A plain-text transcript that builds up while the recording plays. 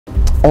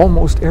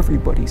almost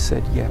everybody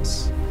said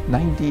yes.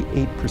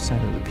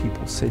 98% of the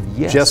people said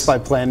yes. Just by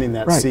planting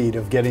that Right. seed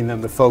of getting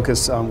them to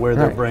focus on where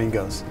their Right. brain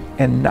goes.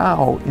 And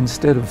now,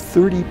 instead of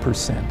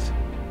 30%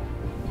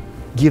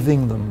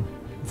 giving them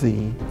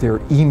their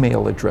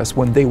email address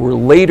when they were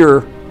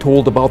later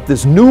told about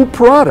this new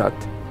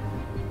product,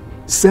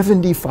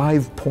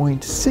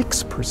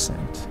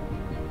 75.6%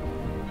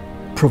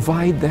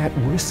 provide that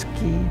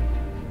risky,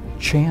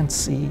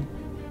 chancy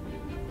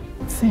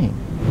thing.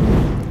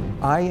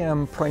 I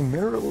am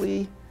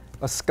primarily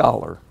a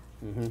scholar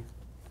and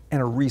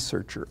a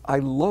researcher. I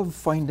love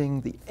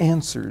finding the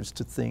answers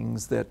to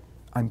things that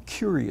I'm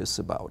curious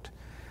about.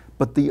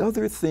 But the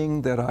other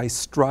thing that I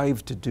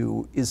strive to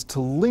do is to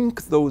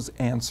link those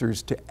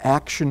answers to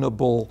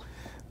actionable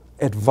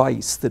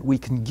advice that we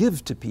can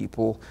give to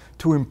people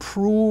to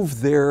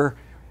improve their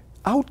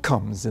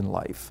outcomes in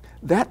life.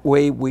 That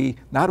way we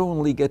not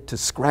only get to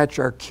scratch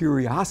our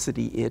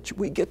curiosity itch,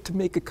 we get to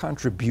make a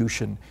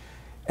contribution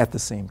at the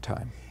same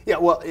time. Yeah,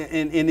 well,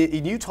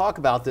 and you talk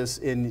about this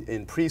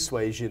in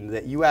Pre-Suasion,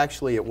 that you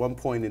actually at one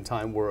point in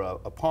time were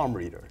a palm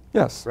reader.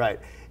 Yes. Right.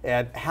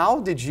 And how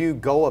did you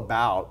go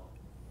about,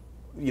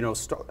 you know,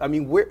 I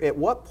mean, at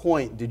what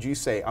point did you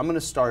say, I'm going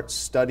to start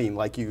studying,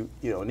 like you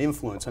know, an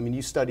influence? I mean,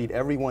 you studied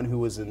everyone who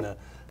was in the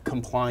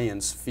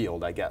compliance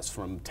field, I guess,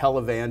 from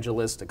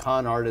televangelists to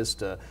con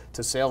artists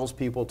to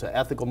salespeople to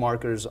ethical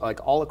marketers, like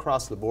all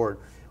across the board.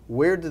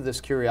 Where did this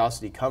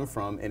curiosity come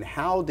from, and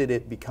how did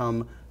it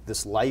become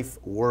this life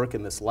work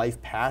and this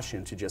life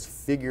passion to just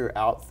figure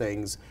out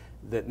things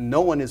that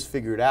no one has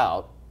figured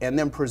out and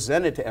then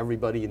present it to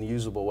everybody in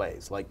usable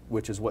ways, like,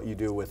 which is what you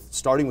do with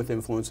starting with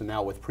influence and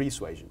now with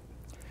Pre-Suasion?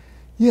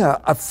 Yeah,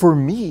 for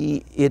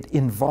me, it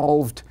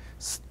involved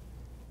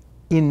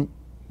in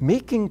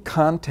making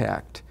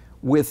contact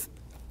with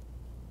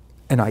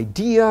an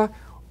idea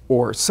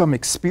or some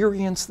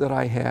experience that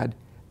I had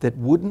that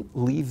wouldn't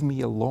leave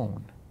me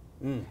alone.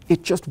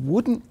 It just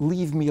wouldn't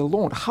leave me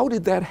alone. How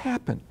did that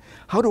happen?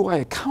 How do I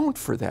account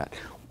for that?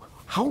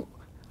 How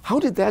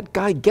did that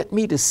guy get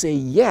me to say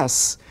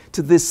yes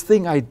to this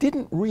thing I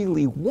didn't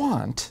really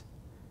want?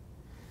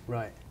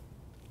 Right.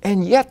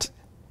 And yet,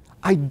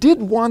 I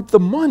did want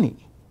the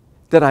money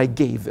that I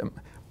gave him.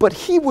 But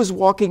he was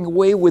walking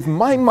away with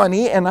my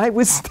money and I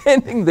was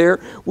standing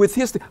there with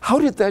his. How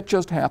did that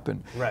just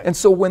happen? Right. And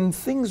so when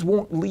things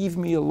won't leave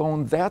me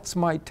alone, that's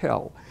my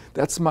tell.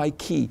 That's my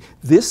key.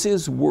 This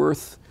is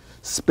worth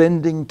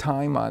spending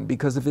time on,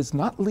 because if it's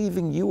not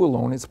leaving you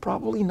alone, it's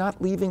probably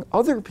not leaving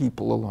other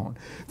people alone.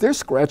 They're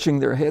scratching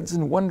their heads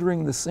and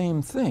wondering the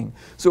same thing.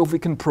 So if we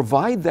can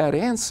provide that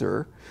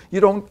answer,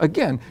 you don't,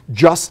 again,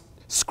 just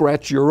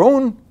scratch your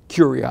own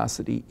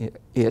curiosity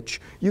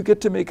itch. You get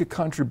to make a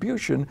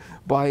contribution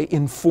by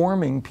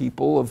informing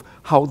people of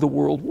how the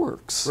world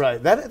works.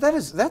 Right.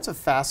 That's a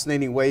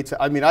fascinating way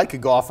to, I mean, I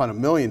could go off on a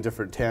million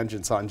different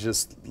tangents on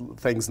just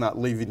things not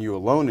leaving you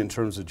alone in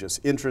terms of just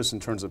interest, in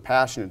terms of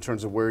passion, in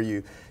terms of where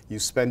you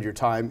spend your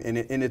time. And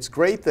it's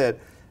great that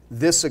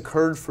this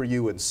occurred for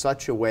you in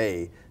such a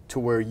way to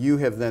where you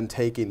have then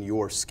taken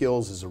your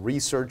skills as a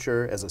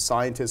researcher, as a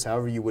scientist,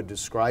 however you would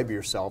describe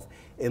yourself,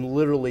 and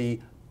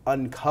literally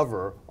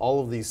uncover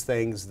all of these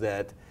things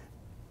that,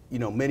 you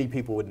know, many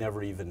people would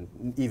never even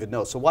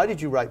know. So why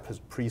did you write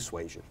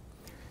Pre-Suasion?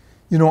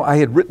 You know, I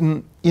had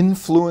written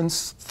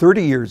Influence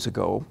 30 years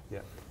ago,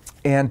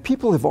 and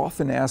people have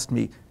often asked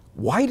me,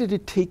 why did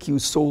it take you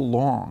so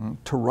long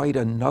to write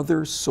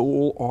another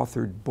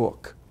sole-authored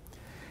book?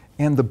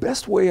 And the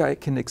best way I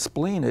can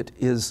explain it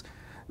is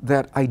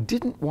that I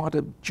didn't want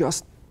to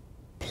just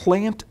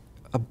plant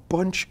a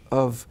bunch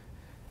of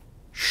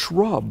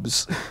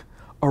shrubs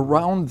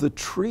around the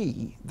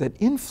tree that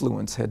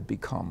influence had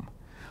become.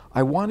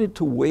 I wanted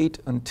to wait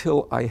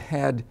until I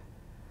had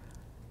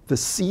the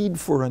seed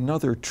for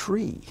another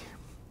tree.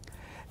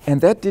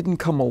 And that didn't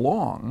come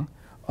along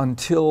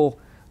until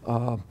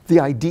the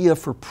idea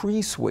for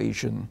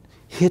Pre-Suasion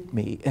hit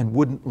me and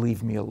wouldn't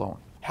leave me alone.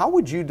 How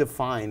would you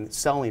define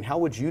selling? How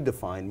would you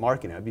define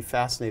marketing? I'd be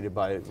fascinated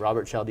by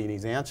Robert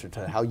Cialdini's answer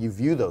to how you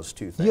view those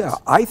two things. Yeah,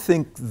 I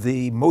think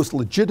the most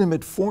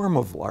legitimate form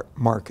of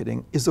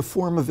marketing is a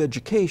form of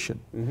education.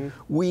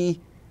 We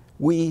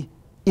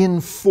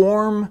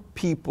inform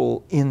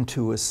people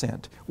into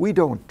assent. We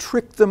don't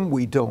trick them,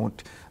 we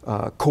don't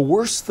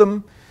coerce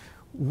them,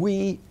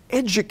 we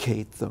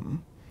educate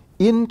them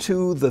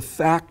into the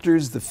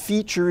factors, the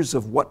features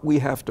of what we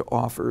have to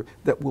offer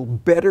that will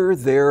better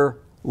their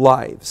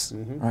lives,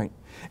 right?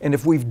 And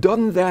if we've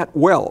done that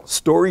well,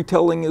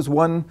 storytelling is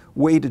one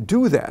way to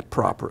do that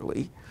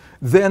properly,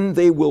 then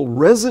they will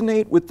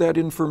resonate with that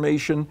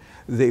information,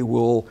 they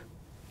will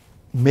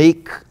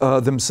make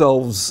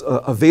themselves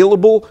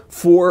available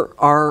for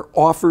our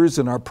offers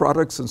and our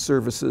products and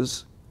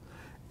services,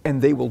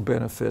 and they will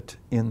benefit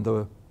in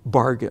the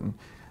bargain.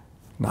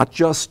 Not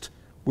just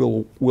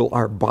will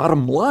our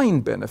bottom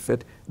line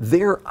benefit,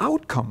 their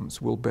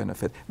outcomes will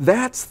benefit.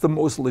 That's the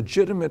most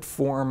legitimate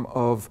form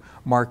of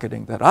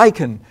marketing that I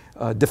can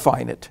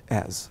define it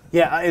as.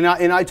 Yeah, and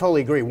I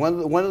totally agree.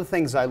 One of the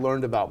things I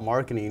learned about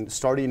marketing,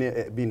 starting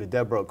being a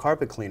Dead Broke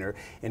carpet cleaner,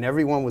 and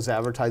everyone was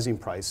advertising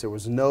price. There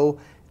was no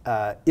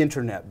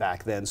internet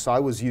back then, so I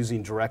was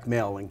using direct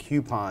mail and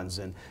coupons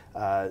and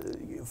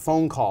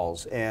phone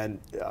calls and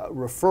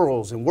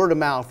referrals and word of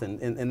mouth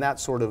and that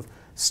sort of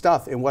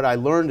stuff. And what I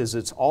learned is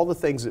it's all the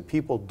things that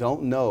people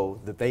don't know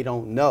that they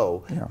don't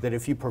know, that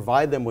if you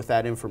provide them with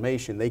that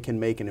information, they can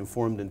make an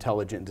informed,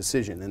 intelligent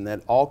decision. And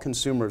that all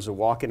consumers are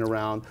walking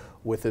around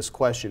with this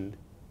question,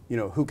 you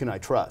know, who can I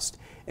trust?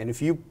 And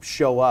if you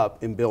show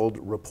up and build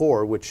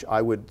rapport, which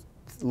I would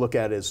look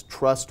at as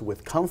trust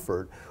with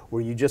comfort,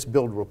 where you just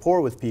build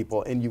rapport with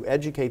people and you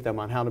educate them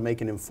on how to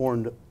make an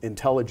informed,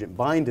 intelligent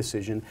buying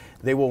decision,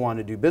 they will want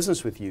to do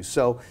business with you.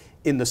 So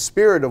in the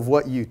spirit of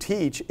what you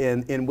teach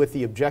and with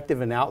the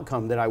objective and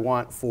outcome that I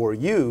want for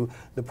you,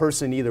 the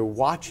person either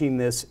watching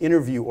this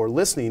interview or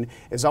listening,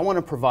 is I want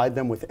to provide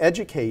them with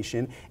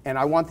education, and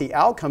I want the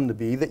outcome to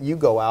be that you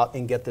go out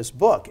and get this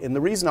book. And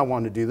the reason I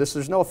want to do this,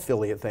 there's no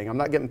affiliate thing. I'm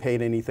not getting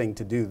paid anything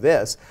to do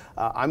this.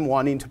 I'm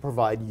wanting to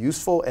provide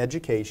useful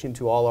education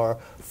to all our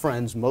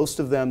friends,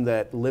 most of them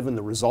that live in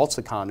the results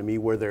economy,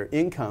 where their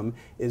income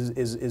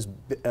is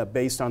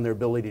based on their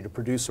ability to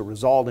produce a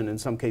result, and in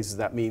some cases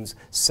that means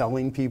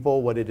selling people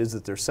what it is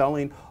that they're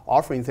selling,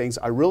 offering things.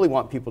 I really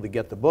want people to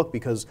get the book,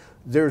 because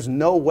there's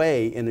no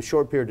way in a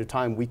short period of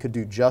time we could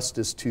do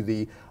justice to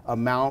the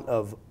amount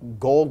of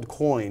gold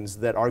coins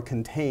that are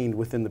contained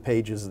within the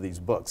pages of these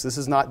books. This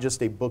is not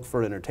just a book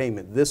for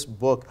entertainment. This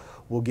book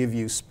will give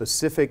you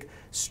specific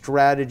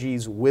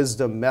strategies,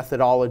 wisdom,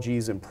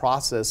 methodologies, and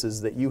processes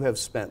that you have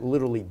spent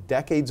literally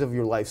decades of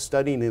your life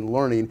studying and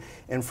learning,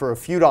 and for a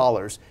few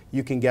dollars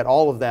you can get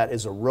all of that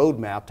as a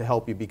roadmap to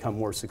help you become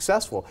more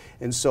successful.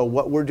 And so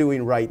what we're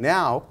doing right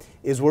now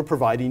is we're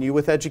providing you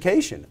with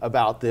education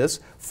about this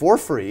for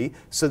free,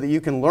 so that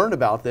you can learn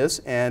about this,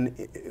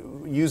 and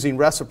using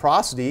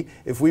reciprocity,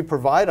 if we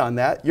provide on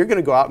that, you're going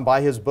to go out and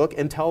buy his book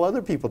and tell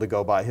other people to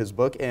go buy his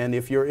book. And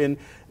if you're in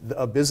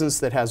a business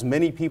that has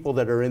many people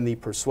that are in the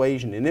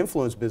persuasion and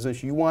influence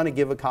business, you want to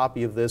give a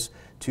copy of this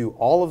to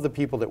all of the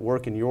people that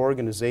work in your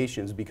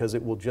organizations, because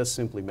it will just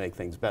simply make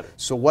things better.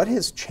 So what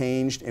has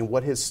changed and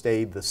what has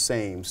stayed the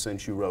same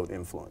since you wrote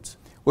Influence?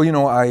 Well, you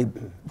know, I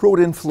wrote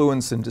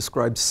Influence and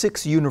described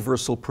 6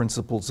 universal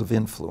principles of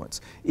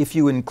influence. If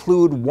you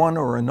include one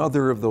or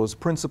another of those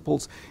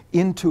principles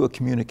into a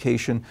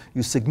communication,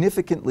 you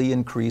significantly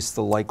increase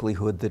the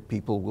likelihood that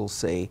people will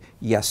say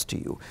yes to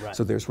you. Right.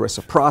 So there's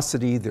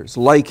reciprocity, there's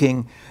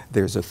liking,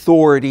 there's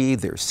authority,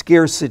 there's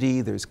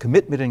scarcity, there's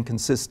commitment and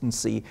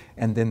consistency,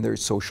 and then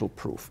there's social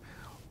proof.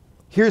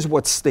 Here's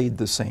what stayed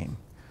the same.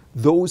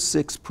 Those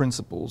 6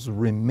 principles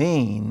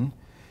remain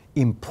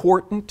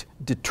important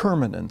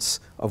determinants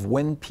of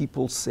when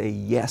people say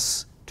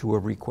yes to a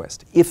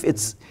request.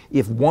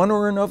 If one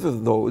or another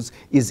of those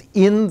is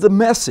in the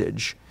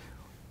message,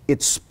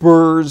 it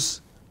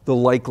spurs the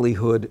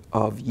likelihood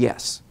of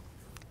yes.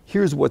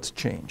 Here's what's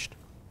changed.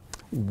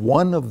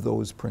 One of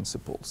those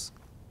principles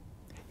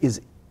is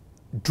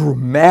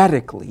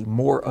dramatically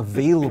more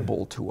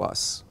available to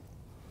us,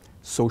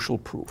 social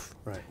proof,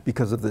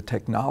 because of the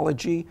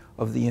technology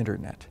of the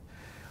internet.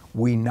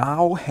 We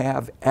now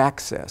have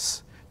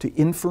access to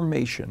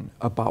information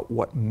about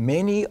what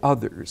many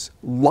others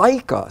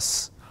like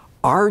us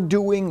are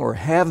doing or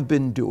have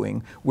been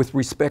doing with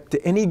respect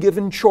to any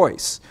given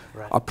choice.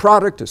 Right. A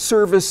product, a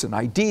service, an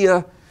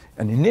idea,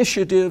 an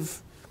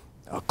initiative,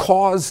 a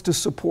cause to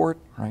support,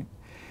 right?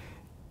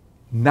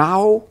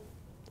 Now,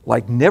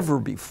 like never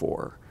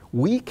before,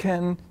 we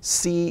can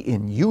see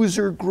in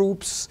user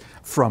groups,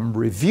 from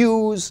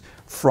reviews,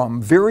 from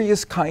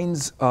various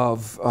kinds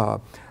of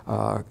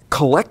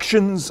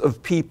collections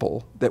of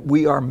people that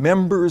we are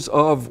members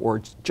of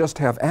or just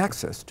have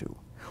access to,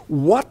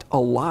 what a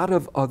lot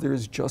of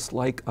others just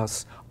like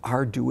us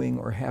are doing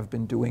or have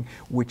been doing,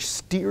 which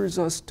steers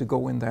us to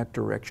go in that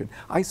direction.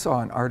 I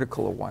saw an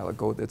article a while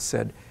ago that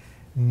said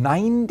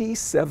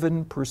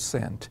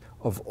 97%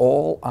 of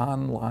all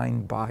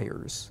online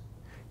buyers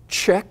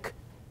check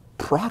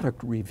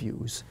product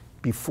reviews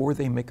before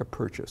they make a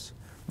purchase.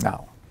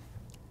 Now,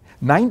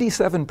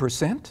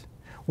 97%?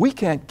 We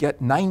can't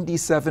get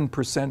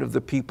 97% of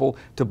the people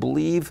to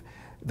believe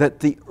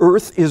that the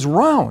earth is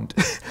round.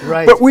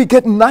 Right. But we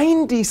get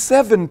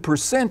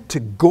 97% to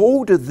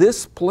go to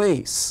this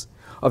place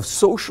of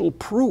social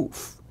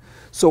proof.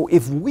 So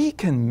if we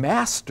can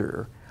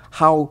master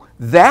how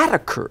that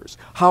occurs,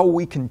 how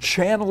we can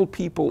channel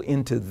people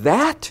into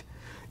that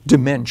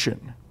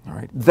dimension, all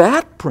right,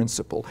 that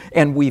principle,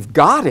 and we've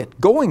got it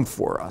going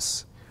for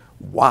us,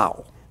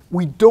 wow.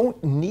 We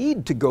don't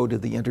need to go to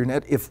the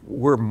internet if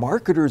we're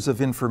marketers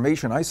of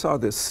information. I saw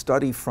this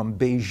study from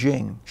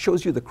Beijing,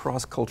 shows you the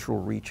cross-cultural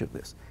reach of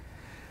this.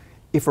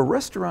 If a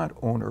restaurant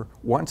owner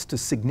wants to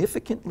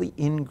significantly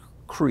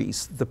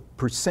increase the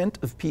percent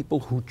of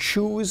people who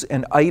choose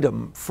an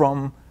item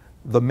from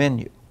the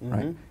menu,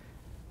 right,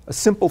 a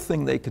simple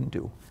thing they can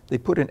do. They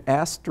put an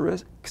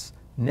asterisk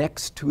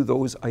next to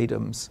those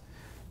items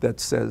that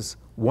says,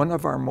 one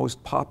of our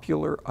most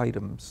popular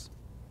items,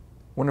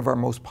 one of our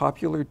most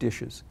popular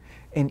dishes,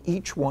 and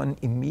each one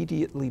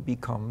immediately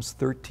becomes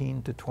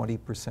 13 to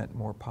 20%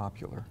 more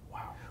popular.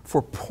 Wow.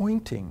 For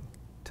pointing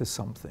to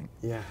something.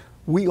 Yeah.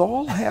 We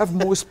all have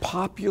most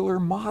popular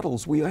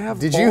models. We have.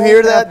 Did you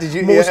hear that? Did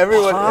you? Most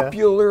everyone,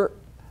 popular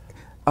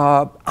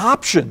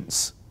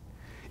options.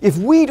 If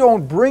we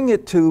don't bring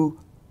it to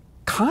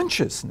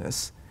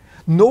consciousness,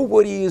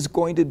 nobody is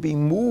going to be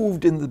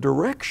moved in the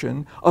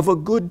direction of a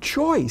good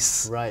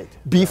choice. Right.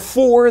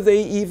 Before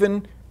they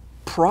even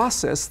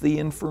process the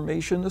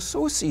information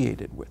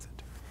associated with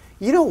it.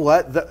 You know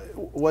what?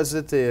 Was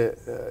it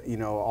the, you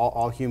know,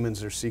 all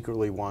humans are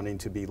secretly wanting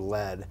to be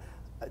led?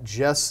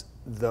 Just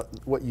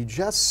what you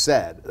just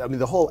said, I mean,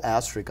 the whole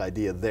asterisk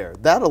idea there,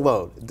 that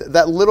alone,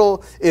 that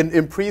little,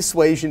 in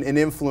Pre-Suasion and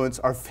influence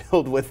are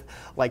filled with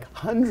like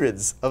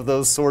hundreds of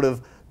those sort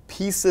of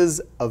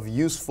pieces of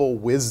useful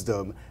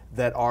wisdom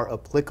that are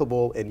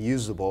applicable and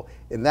usable.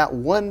 And that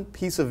one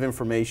piece of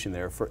information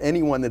there, for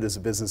anyone that is a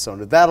business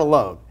owner, that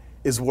alone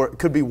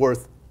could be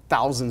worth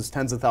thousands,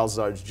 tens of thousands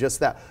of dollars, just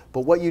that.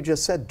 But what you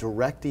just said,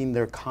 directing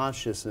their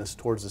consciousness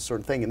towards a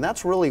certain thing, and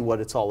that's really what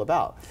it's all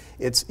about.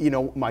 It's, you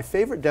know, my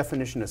favorite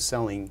definition of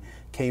selling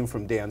came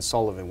from Dan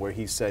Sullivan, where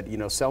he said, you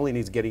know, selling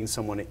is getting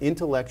someone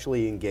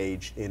intellectually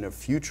engaged in a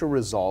future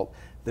result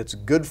that's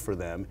good for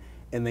them,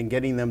 and then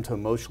getting them to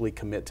emotionally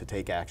commit to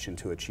take action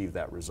to achieve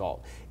that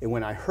result. And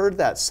when I heard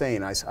that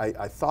saying, I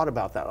thought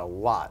about that a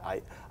lot.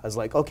 I was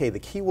like, okay, the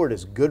key word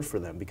is good for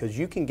them, because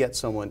you can get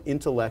someone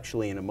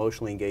intellectually and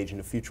emotionally engaged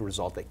in a future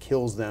result that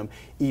kills them,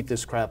 eat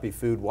this crappy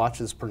food, watch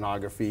this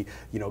pornography,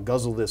 you know,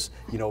 guzzle this,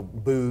 you know,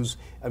 booze.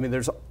 I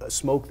mean,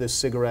 smoke this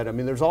cigarette. I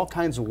mean, there's all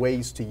kinds of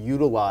ways to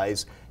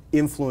utilize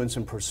influence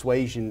and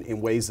persuasion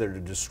in ways that are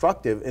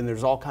destructive, and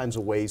there's all kinds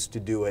of ways to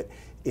do it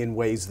in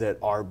ways that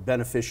are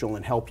beneficial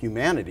and help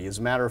humanity. As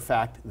a matter of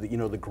fact, you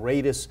know, the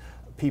greatest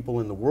people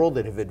in the world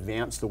that have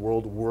advanced the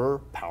world were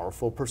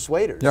powerful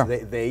persuaders. Yeah.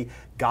 They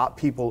got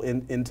people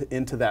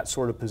into that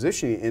sort of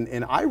position.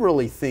 And I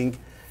really think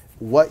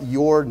what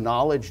your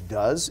knowledge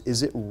does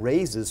is it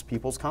raises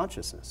people's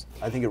consciousness.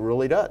 I think it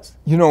really does.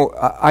 You know,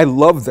 I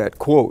love that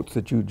quote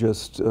that you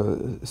just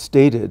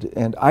stated,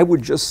 and I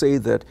would just say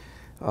that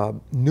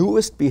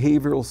newest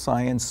behavioral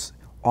science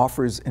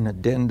offers an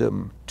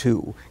addendum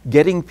to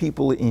getting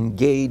people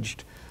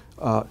engaged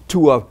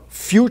to a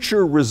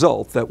future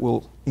result that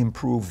will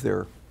improve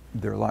their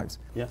lives.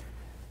 Yeah.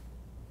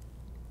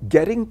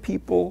 Getting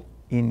people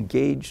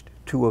engaged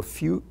to a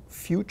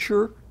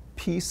future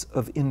piece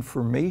of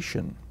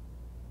information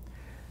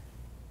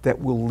that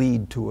will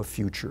lead to a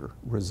future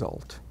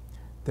result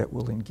that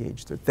will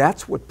engage them.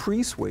 That's what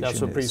Pre-Suasion is.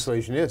 That's what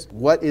Pre-Suasion is.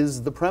 What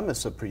is the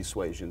premise of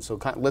Pre-Suasion? So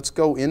let's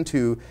go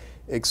into,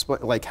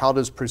 like, how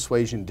does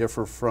Persuasion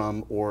differ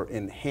from or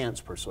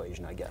enhance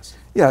persuasion, I guess?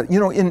 Yeah, you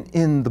know,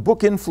 in the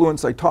book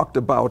Influence, I talked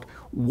about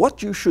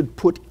what you should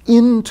put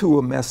into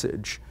a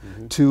message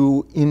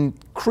to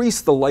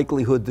increase the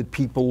likelihood that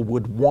people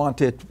would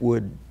want it,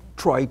 would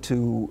try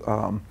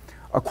to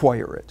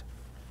acquire it.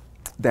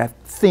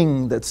 That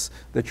thing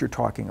that you're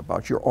talking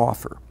about, your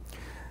offer.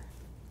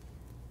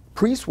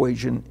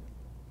 Persuasion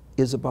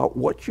is about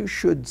what you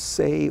should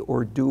say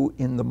or do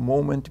in the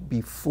moment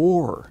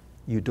before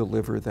you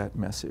deliver that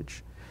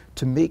message,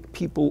 to make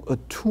people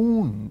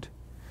attuned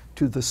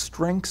to the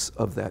strengths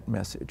of that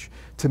message,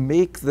 to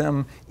make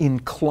them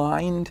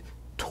inclined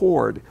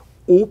toward,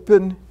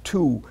 open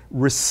to,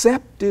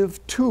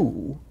 receptive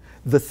to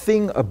the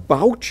thing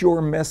about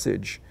your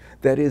message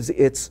that is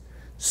its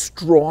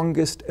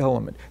strongest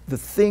element, the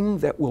thing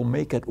that will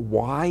make it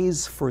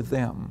wise for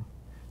them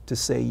to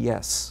say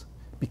yes.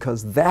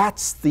 Because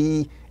that's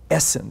the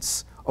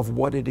essence of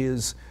what it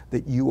is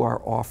that you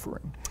are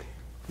offering.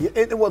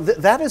 Yeah, well,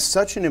 that is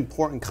such an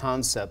important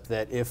concept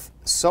that if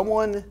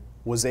someone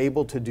was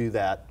able to do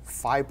that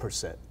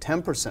 5%,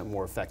 10%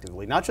 more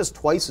effectively, not just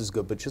twice as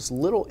good, but just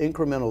little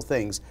incremental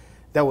things,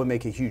 that would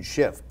make a huge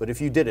shift. But if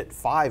you did it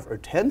 5 or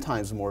 10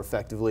 times more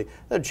effectively,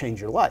 that would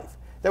change your life.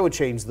 That would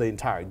change the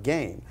entire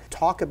game.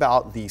 Talk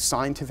about the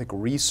scientific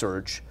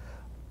research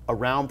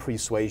around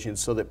persuasion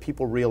so that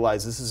people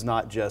realize this is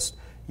not just,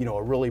 you know,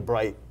 a really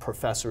bright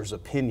professor's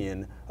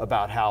opinion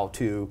about how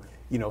to,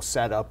 you know,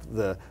 set up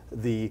the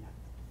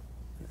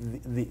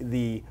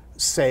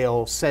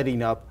sale,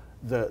 setting up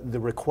the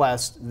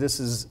request. This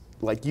is,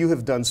 like, you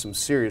have done some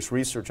serious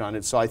research on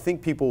it, so I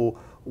think people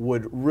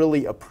would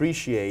really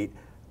appreciate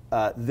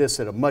this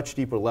at a much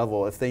deeper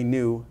level if they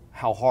knew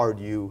how hard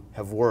you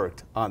have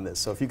worked on this.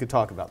 So if you could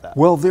talk about that.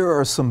 Well, there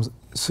are some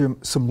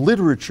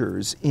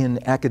literatures in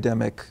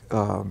academic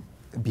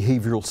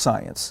behavioral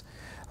science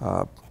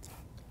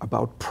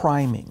about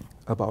priming,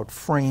 about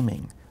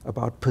framing,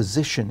 about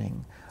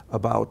positioning,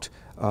 about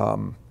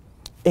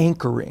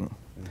anchoring,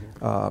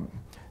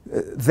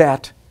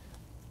 that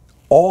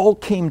all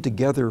came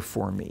together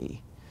for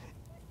me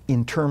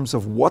in terms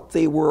of what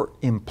they were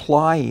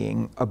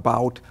implying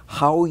about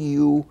how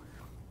you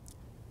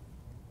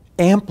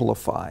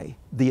amplify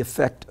the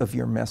effect of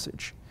your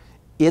message.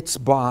 It's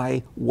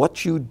by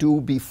what you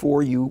do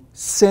before you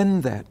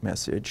send that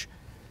message,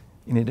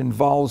 and it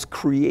involves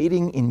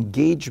creating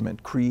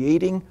engagement,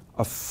 creating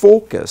a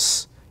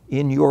focus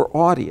in your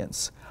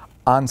audience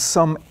on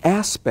some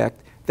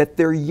aspect that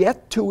they're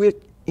yet to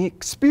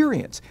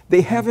experience.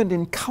 They haven't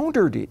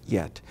encountered it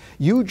yet.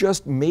 You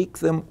just make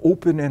them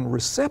open and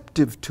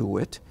receptive to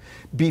it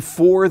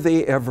before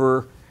they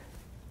ever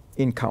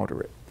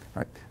encounter it.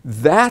 Right?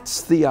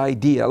 That's the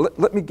idea.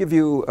 Let me give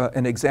you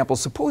an example.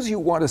 Suppose you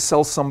want to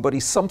sell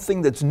somebody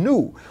something that's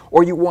new,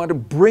 or you want to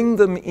bring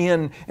them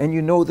in and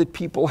you know that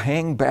people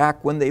hang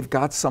back when they've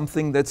got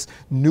something that's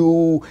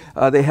new.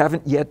 They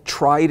haven't yet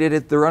tried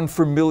it. They're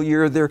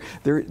unfamiliar.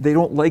 They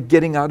don't like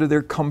getting out of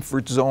their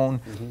comfort zone.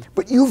 Mm-hmm.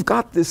 But you've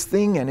got this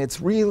thing and it's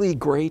really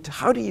great.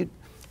 How do you...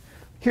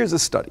 Here's a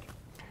study.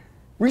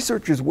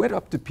 Researchers went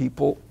up to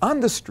people on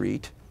the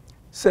street,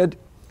 said,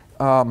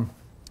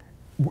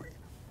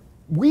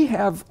 we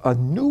have a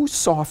new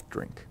soft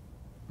drink.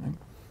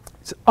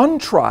 It's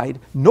untried.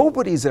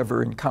 Nobody's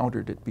ever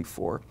encountered it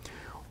before.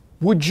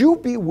 Would you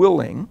be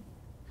willing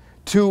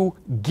to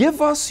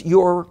give us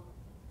your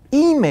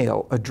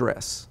email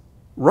address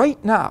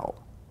right now,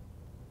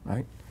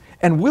 right?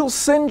 And we'll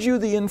send you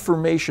the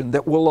information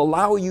that will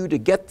allow you to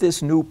get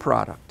this new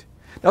product.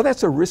 Now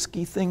that's a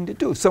risky thing to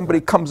do.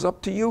 Somebody comes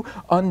up to you,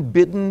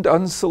 unbidden,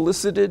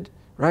 unsolicited,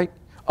 right?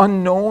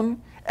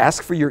 Unknown,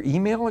 ask for your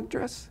email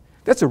address.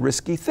 That's a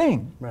risky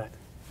thing. Right.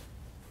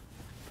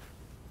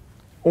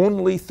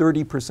 Only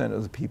 30%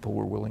 of the people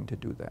were willing to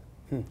do that,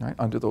 right,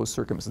 under those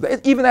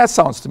circumstances. Even that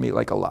sounds to me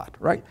like a lot,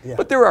 right? Yeah.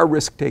 But there are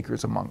risk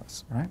takers among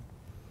us, right?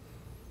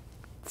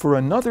 For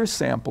another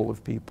sample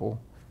of people,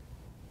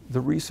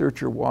 the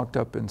researcher walked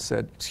up and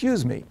said,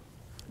 excuse me,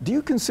 do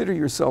you consider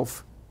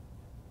yourself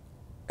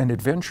an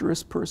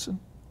adventurous person?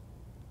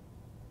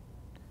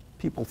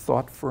 People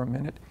thought for a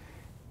minute,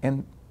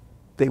 and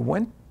they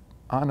went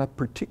on a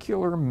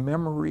particular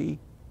memory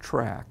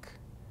track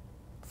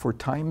for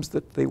times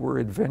that they were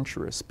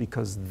adventurous,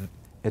 because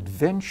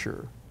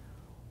adventure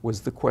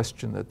was the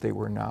question that they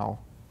were now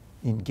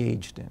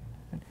engaged in.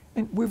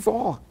 And we've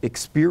all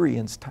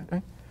experienced time.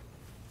 Right?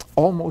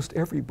 Almost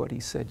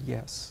everybody said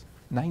yes.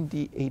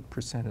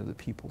 98% of the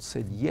people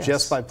said yes.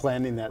 Just by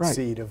planting that right.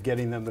 seed of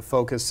getting them to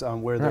focus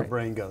on where their right.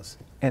 brain goes.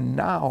 And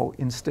now,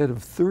 instead of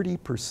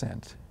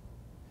 30%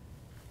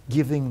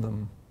 giving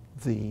them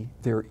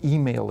their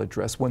email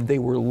address when they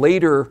were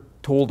later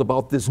told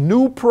about this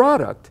new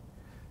product,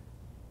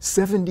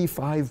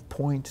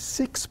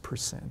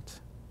 75.6%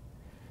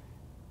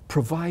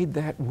 provide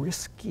that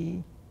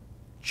risky,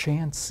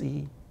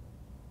 chancy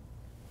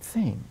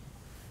thing.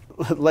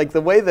 Like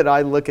the way that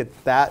I look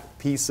at that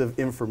piece of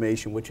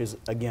information, which is,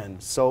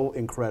 again, so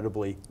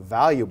incredibly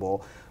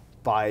valuable,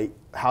 by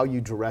how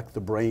you direct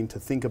the brain to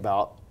think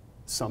about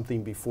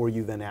something before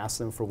you then ask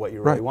them for what you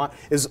really right. want,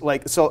 is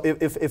like, so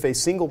if a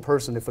single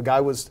person, if a guy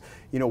was,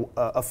 you know,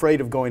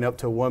 afraid of going up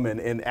to a woman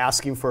and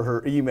asking for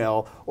her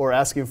email or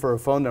asking for a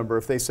phone number,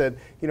 if they said,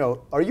 you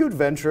know, are you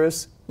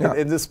adventurous? Yeah.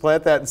 And just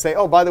plant that and say,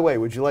 oh, by the way,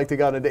 would you like to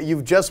go on a date?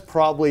 You've just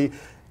probably,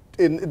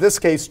 in this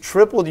case,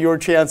 tripled your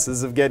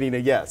chances of getting a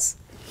yes.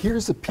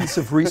 Here's a piece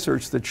of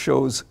research that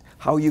shows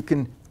how you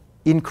can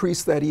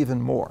increase that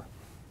even more.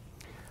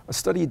 A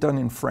study done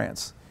in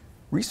France.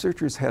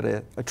 Researchers had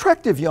an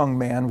attractive young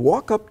man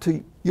walk up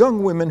to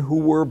young women who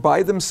were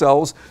by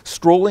themselves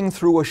strolling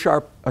through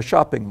a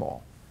shopping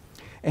mall.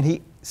 And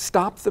he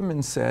stopped them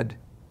and said,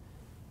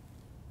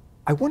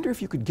 I wonder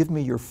if you could give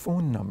me your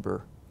phone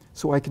number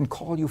so I can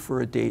call you for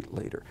a date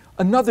later.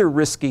 Another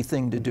risky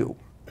thing to do.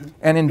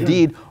 And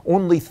indeed,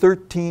 only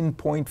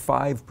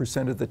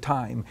 13.5% of the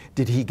time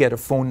did he get a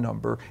phone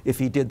number if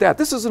he did that.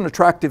 This is an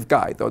attractive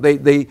guy, though.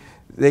 They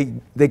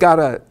got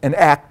an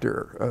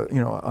actor,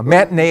 you know, a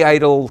matinee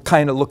idol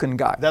kind of looking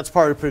guy. That's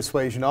part of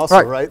persuasion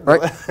also, right?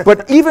 Right.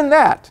 But even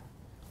that,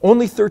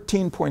 only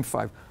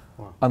 13.5.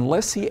 Wow.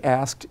 Unless he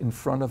asked in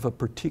front of a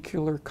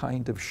particular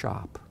kind of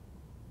shop.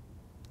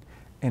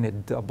 And it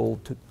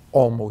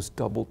almost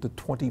doubled to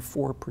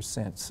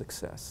 24%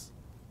 success.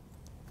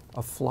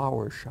 A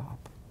flower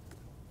shop.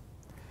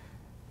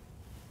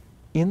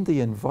 In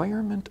the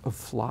environment of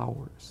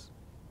flowers,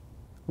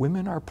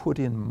 women are put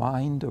in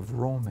mind of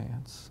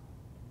romance,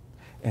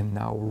 and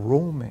now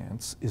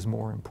romance is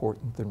more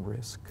important than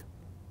risk.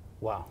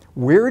 Wow.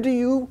 Where do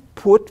you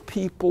put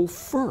people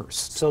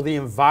first? So the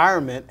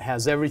environment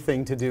has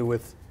everything to do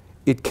with...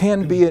 It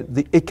can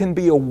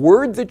be a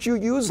word that you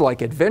use,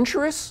 like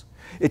adventurous.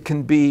 It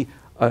can be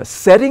a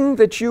setting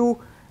that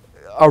you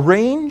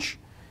arrange,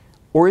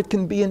 or it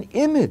can be an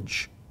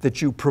image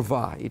that you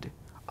provide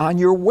on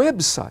your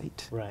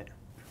website. Right.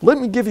 Let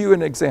me give you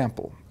an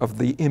example of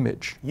the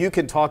image. You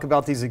can talk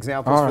about these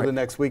examples All for right. the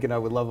next week, and I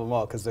would love them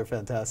all because they're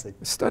fantastic.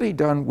 A study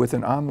done with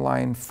an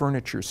online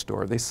furniture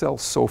store. They sell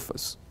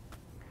sofas.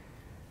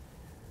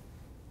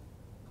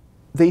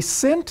 They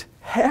sent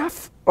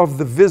half of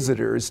the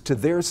visitors to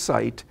their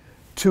site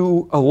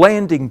to a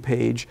landing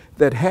page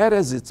that had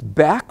as its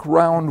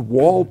background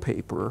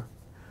wallpaper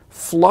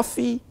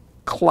fluffy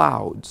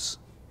clouds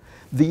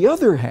The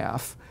other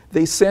half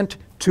they sent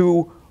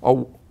to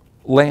a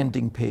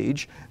landing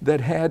page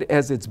that had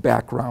as its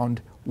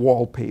background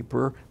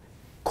wallpaper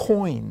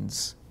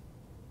coins,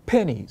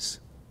 pennies.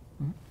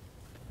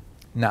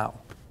 Now,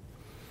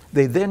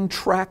 they then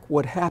track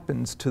what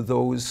happens to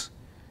those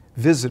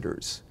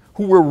visitors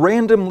who were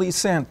randomly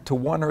sent to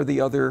one or the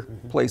other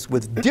place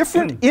with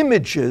different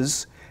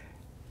images.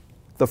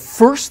 The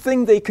first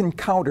thing they can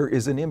counter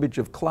is an image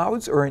of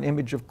clouds or an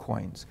image of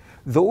coins.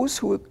 Those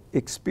who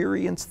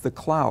experienced the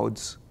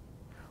clouds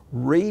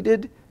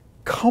rated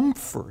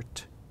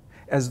comfort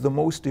as the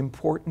most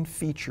important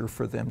feature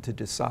for them to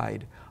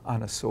decide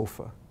on a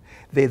sofa.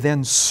 They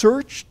then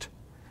searched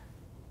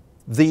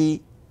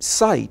the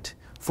site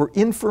for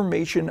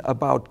information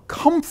about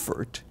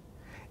comfort,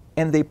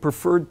 and they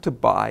preferred to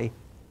buy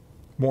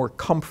more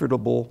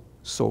comfortable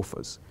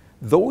sofas.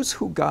 Those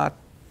who got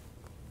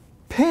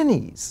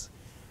pennies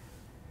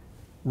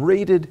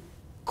rated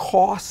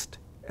cost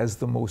as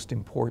the most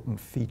important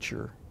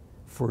feature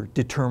for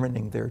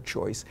determining their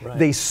choice. Right.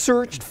 They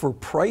searched for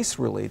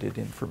price-related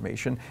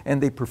information,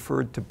 and they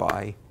preferred to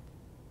buy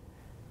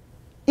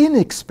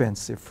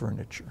inexpensive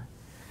furniture.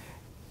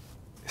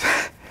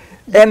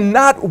 And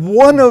not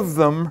one of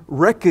them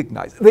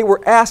recognized. They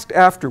were asked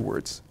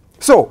afterwards,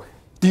 so,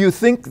 do you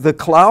think the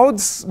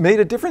clouds made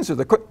a difference?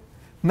 Or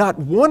not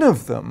one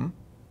of them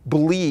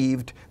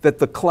believed that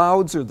the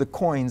clouds or the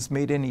coins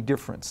made any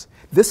difference.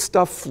 This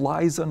stuff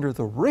flies under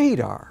the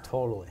radar.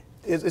 Totally.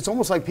 It's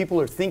almost like people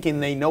are thinking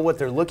they know what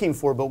they're looking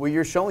for, but what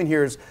you're showing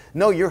here is,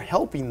 no, you're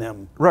helping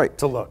them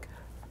to look.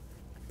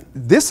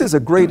 This is a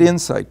great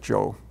insight,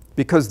 Joe,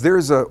 because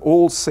there's an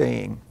old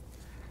saying,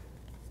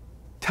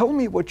 tell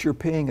me what you're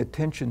paying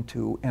attention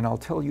to and I'll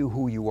tell you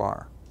who you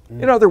are.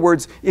 In other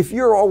words, if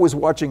you're always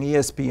watching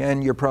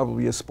ESPN, you're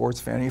probably a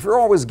sports fan. If you're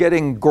always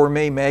getting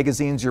gourmet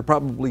magazines, you're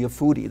probably a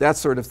foodie, that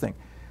sort of thing.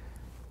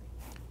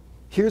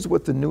 Here's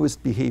what the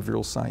newest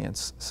behavioral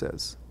science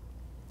says.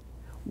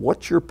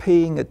 What you're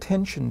paying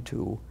attention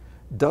to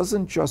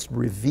doesn't just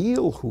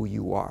reveal who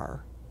you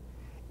are,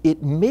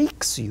 it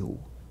makes you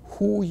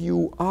who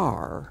you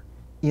are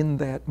in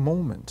that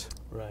moment.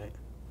 Right.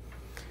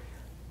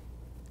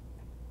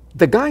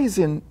 The guys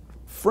in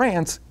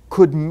France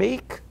could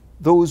make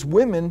those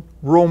women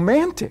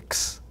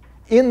romantics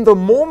in the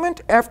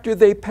moment after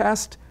they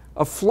passed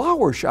a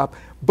flower shop,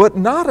 but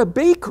not a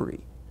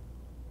bakery.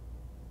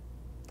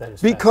 That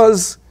is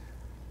because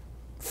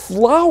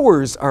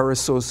flowers are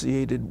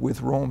associated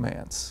with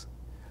romance,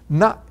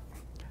 not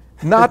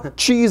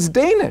cheese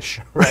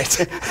Danish. Right.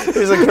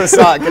 Here's a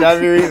croissant. Get out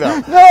of your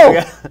email.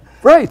 No.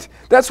 Right.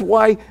 That's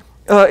why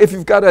if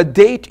you've got a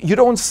date, you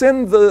don't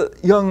send the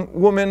young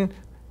woman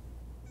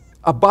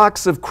a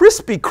box of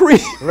Krispy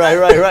Kreme.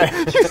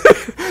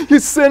 Right. You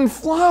send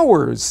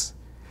flowers.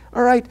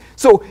 All right.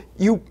 So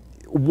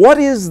what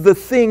is the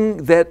thing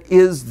that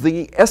is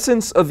the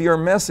essence of your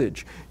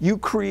message? You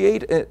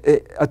create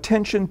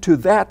attention to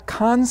that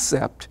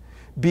concept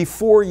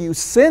before you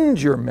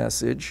send your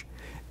message,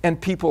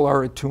 and people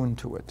are attuned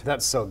to it.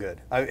 That's so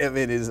good.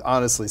 It is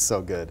honestly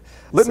so good.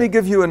 Let me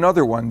give you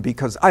another one,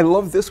 because I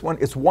love this one.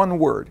 It's one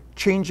word,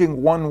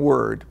 changing one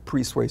word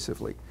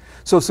persuasively.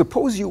 So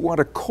suppose you want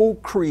to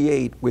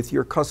co-create with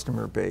your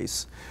customer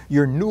base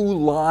your new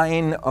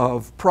line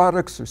of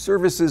products or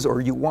services,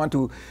 or you want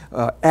to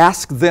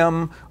ask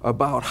them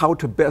about how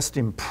to best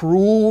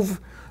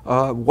improve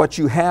what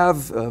you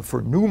have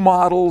for new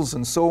models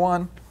and so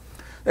on.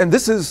 And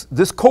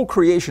this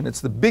co-creation,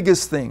 it's the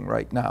biggest thing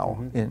right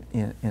now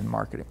in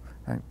marketing.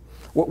 Right?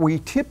 What we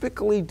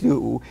typically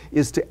do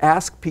is to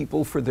ask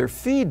people for their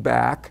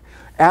feedback,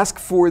 ask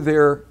for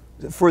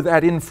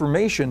that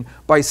information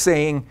by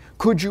saying,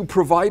 could you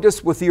provide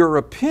us with your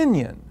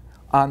opinion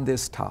on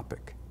this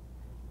topic?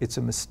 It's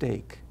a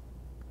mistake.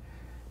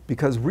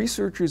 Because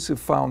researchers have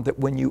found that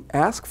when you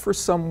ask for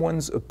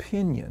someone's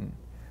opinion,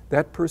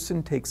 that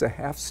person takes a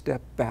half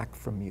step back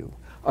from you,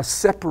 a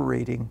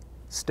separating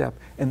step,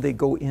 and they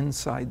go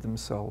inside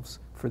themselves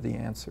for the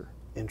answer.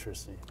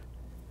 Interesting.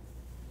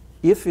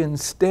 If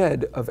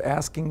instead of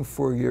asking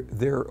for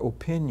their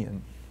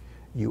opinion,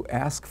 you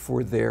ask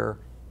for their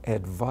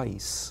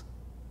advice,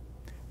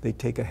 they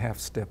take a half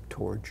step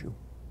towards you.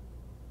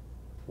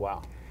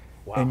 Wow.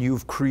 And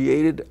you've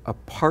created a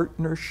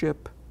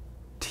partnership,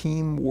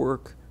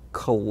 teamwork,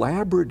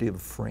 collaborative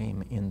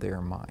frame in their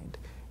mind.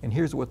 And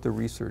here's what the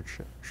research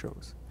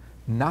shows.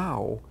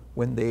 Now,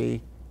 when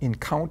they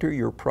encounter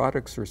your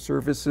products or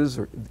services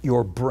or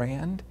your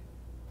brand,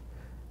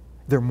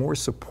 they're more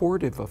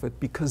supportive of it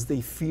because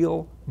they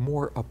feel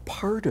more a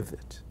part of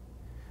it.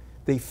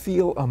 They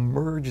feel a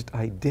merged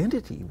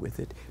identity with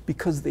it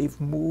because they've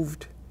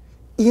moved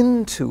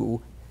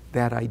into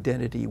that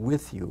identity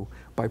with you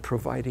by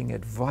providing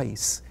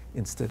advice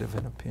instead of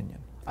an opinion.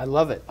 I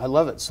love it. I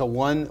love it. So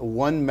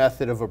one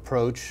method of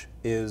approach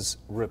is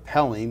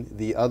repelling,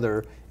 the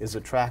other is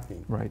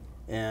attracting. Right.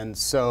 And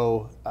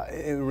so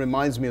it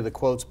reminds me of the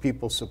quotes,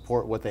 people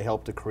support what they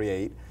help to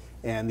create.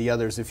 and the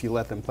others, if you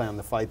let them plan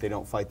the fight, they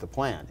don't fight the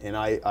plan. And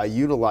I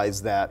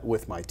utilize that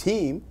with my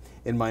team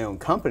in my own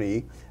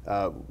company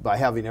by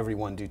having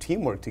everyone do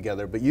teamwork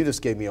together, but you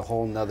just gave me a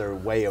whole nother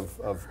way of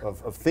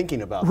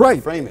thinking about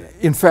right. framing it.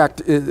 In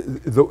fact,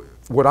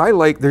 what I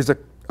like, there's a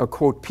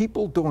quote,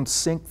 people don't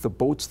sink the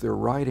boats they're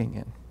riding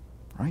in,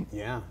 right?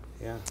 Yeah,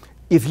 yeah.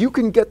 If you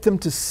can get them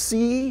to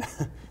see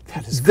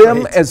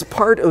them as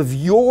part of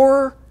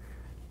your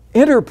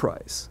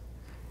enterprise,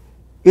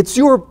 it's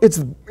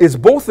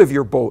both of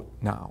your boat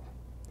now.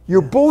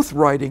 You're both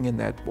riding in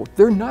that boat.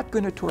 They're not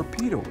going to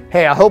torpedo it.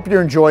 Hey, I hope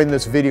you're enjoying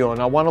this video, and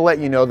I want to let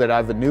you know that I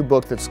have a new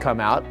book that's come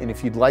out, and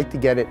if you'd like to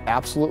get it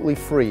absolutely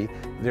free,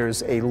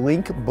 there's a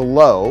link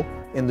below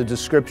in the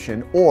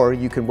description, or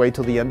you can wait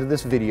till the end of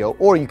this video,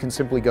 or you can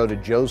simply go to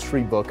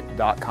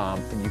joesfreebook.com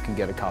and you can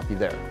get a copy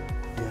there.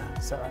 Yeah,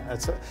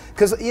 so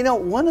because you know,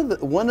 one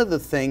of the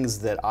things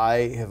that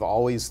I have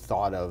always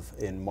thought of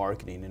in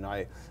marketing, and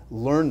I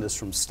learned this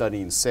from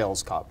studying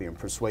sales copy and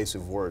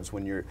persuasive words,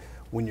 when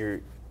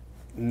you're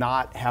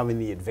not having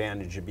the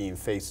advantage of being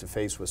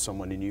face-to-face with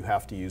someone and you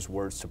have to use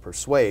words to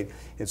persuade.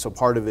 And so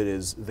part of it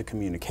is the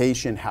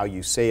communication, how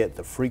you say it,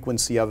 the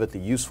frequency of it, the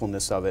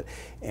usefulness of it.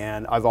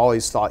 And I've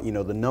always thought, you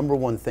know, the number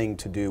one thing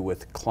to do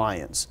with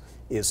clients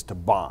is to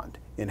bond,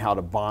 and how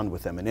to bond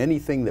with them. And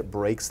anything that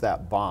breaks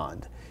that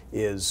bond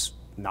is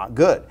not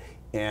good.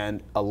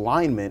 And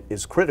alignment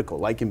is critical.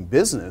 Like in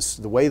business,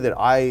 the way that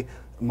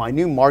my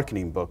new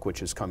marketing book,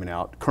 which is coming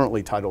out,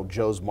 currently titled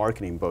Joe's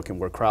Marketing Book, and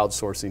we're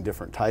crowdsourcing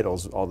different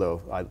titles, although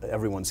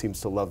everyone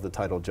seems to love the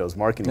title Joe's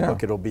Marketing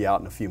Book. It'll be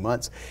out in a few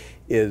months.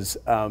 It's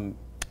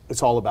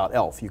all about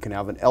ELF. You can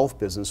have an ELF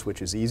business,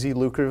 which is easy,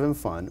 lucrative, and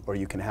fun, or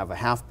you can have a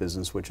half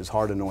business, which is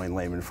hard, annoying,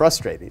 lame, and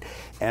frustrating.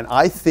 And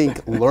I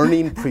think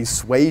learning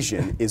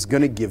Pre-Suasion is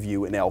going to give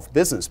you an ELF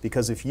business,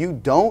 because if you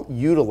don't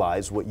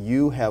utilize what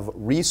you have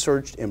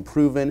researched and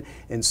proven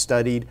and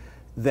studied,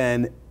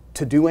 then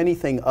to do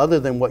anything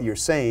other than what you're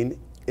saying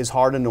is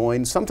hard,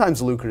 annoying,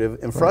 sometimes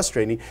lucrative, and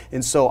frustrating.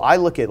 And so I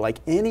look at like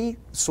any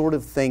sort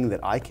of thing that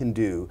I can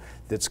do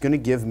that's going to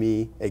give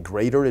me a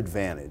greater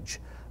advantage,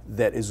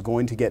 that is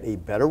going to get a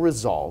better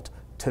result,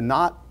 to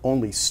not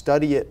only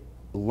study it,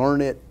 learn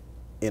it,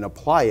 and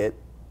apply it,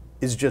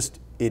 is just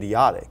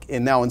idiotic.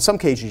 And now in some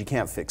cases you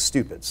can't fix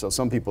stupid, so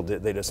some people,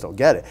 they just don't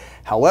get it.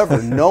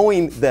 However,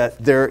 knowing that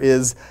there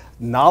is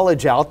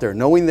knowledge out there,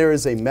 knowing there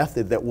is a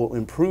method that will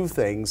improve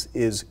things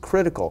is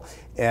critical.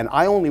 And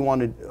I only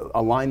want to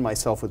align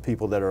myself with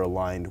people that are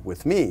aligned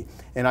with me.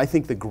 And I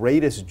think the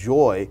greatest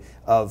joy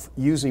of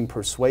using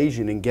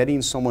persuasion and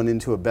getting someone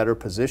into a better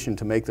position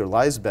to make their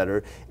lives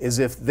better is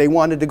if they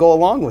wanted to go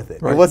along with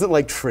it. Right. It wasn't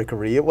like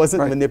trickery, it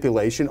wasn't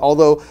manipulation,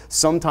 although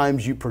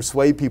sometimes you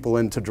persuade people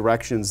into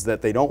directions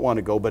that they don't want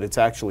to go, but it's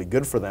actually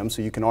good for them,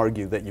 so you can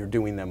argue that you're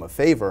doing them a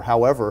favor.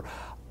 However,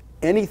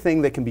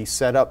 anything that can be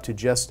set up to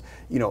just,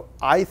 you know,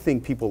 I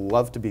think people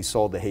love to be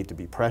sold, they hate to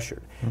be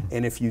pressured.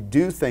 And if you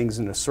do things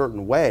in a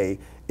certain way,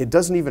 it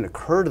doesn't even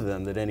occur to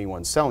them that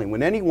anyone's selling.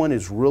 When anyone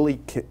is really,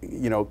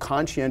 you know,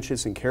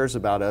 conscientious and cares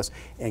about us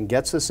and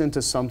gets us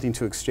into something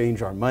to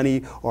exchange our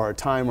money or our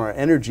time or our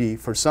energy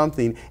for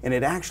something, and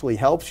it actually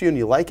helps you and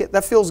you like it,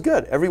 that feels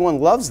good. Everyone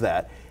loves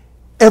that.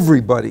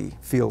 Everybody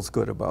feels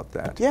good about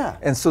that. Yeah.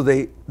 And so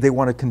they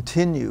want to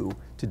continue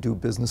to do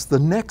business the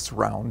next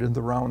round and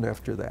the round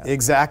after that.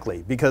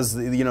 Exactly, because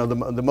you know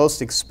the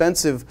most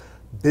expensive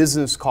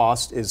business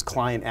cost is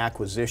client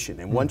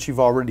acquisition, and once you've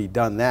already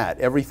done that,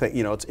 everything,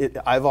 you know,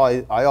 I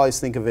always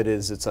think of it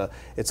as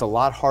it's a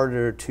lot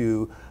harder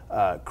to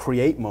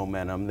create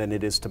momentum than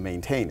it is to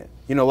maintain it.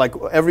 You know, like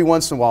every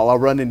once in a while I'll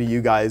run into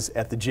you guys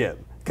at the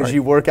gym, because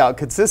you work out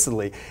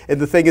consistently. And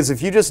the thing is,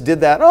 if you just did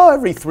that, oh,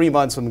 every 3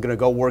 months I'm going to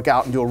go work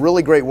out and do a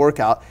really great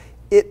workout,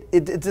 it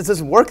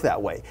doesn't work that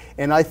way.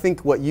 And I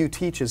think what you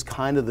teach is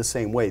kind of the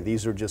same way.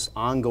 These are just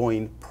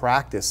ongoing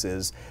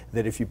practices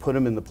that if you put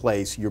them into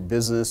place, your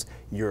business,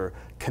 your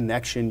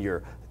connection,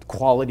 your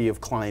quality of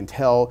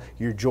clientele,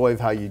 your joy of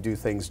how you do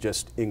things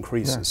just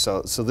increases.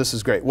 Yeah. So this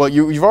is great. Well,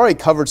 you've already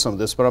covered some of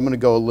this, but I'm going to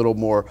go a little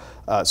more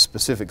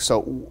specific.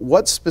 So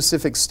what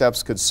specific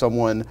steps could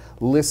someone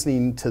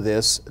listening to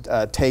this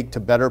take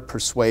to better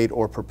persuade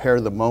or prepare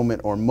the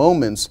moment or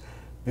moments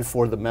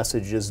before the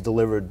message is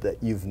delivered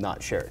that you've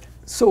not shared?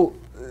 So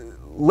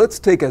let's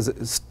take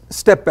a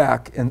step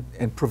back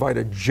and provide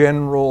a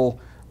general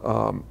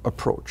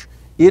approach.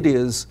 It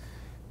is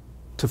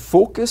to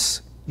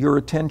focus your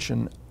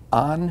attention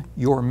on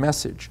your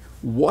message.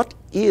 What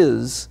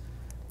is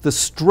the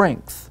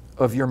strength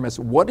of your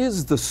message? What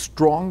is the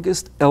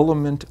strongest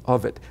element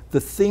of it? The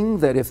thing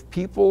that if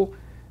people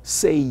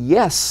say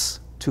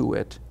yes to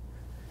it,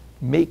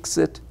 makes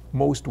it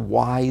most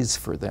wise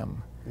for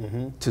them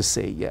to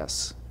say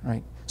yes,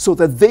 right? So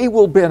that they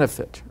will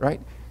benefit,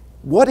 right?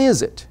 What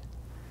is it?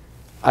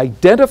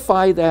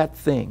 Identify that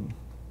thing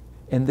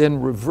and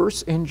then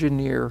reverse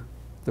engineer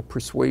the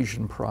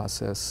persuasion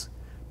process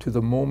to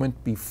the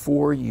moment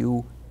before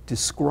you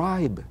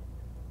describe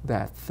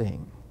that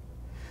thing,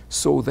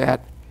 so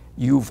that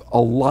you've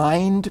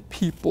aligned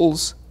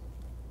people's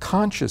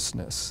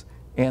consciousness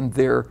and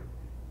their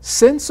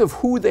sense of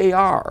who they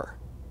are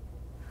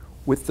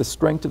with the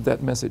strength of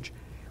that message.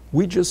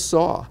 We just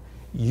saw,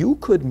 you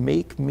could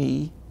make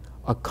me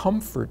a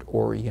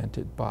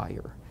comfort-oriented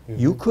buyer.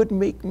 You could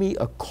make me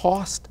a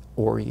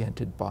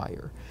cost-oriented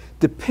buyer.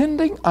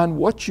 Depending on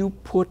what you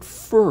put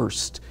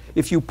first,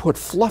 if you put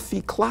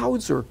fluffy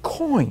clouds or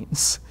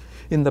coins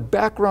in the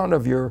background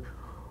of your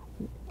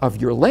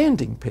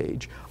landing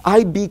page,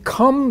 I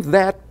become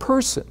that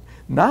person.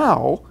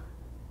 Now,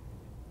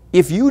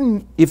 if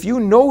you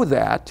know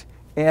that,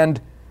 and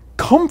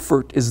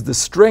comfort is the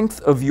strength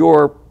of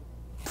your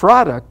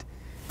product,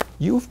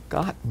 you've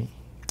got me.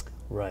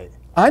 Right.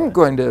 I'm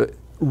going to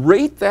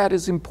rate that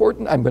as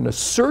important. I'm going to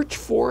search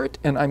for it,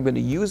 and I'm going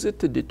to use it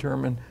to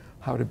determine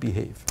how to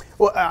behave.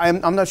 Well,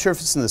 I'm not sure if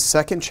it's in the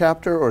second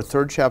chapter or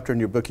third chapter in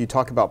your book. You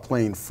talk about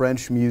playing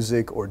French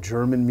music or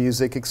German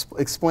music.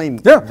 Explain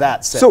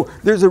that. So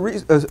there's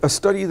a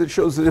study that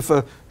shows that if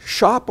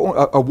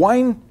a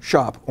wine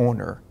shop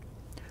owner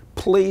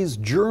plays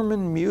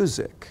German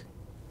music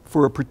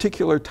for a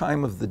particular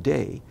time of the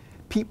day,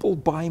 people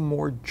buy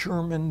more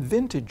German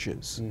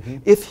vintages.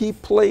 If he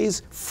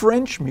plays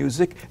French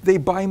music, they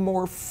buy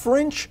more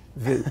French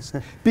vids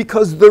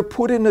because they're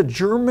put in a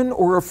German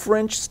or a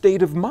French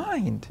state of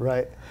mind.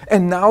 Right.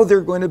 And now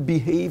they're going to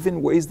behave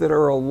in ways that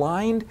are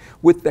aligned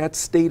with that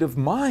state of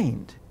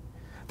mind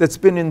that's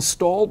been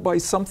installed by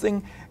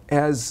something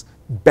as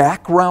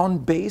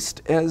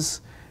background-based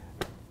as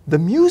the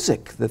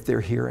music that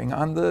they're hearing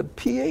on the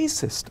PA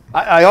system.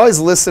 I always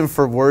listen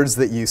for words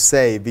that you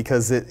say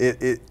because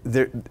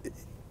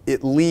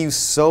it leaves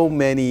so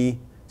many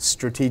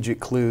strategic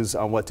clues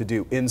on what to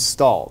do.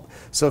 Installed.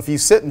 So if you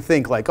sit and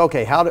think like,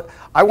 okay,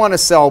 I want to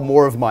sell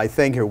more of my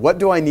thing here. What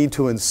do I need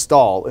to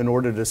install in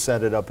order to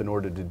set it up in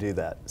order to do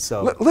that?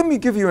 So let me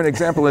give you an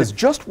example that's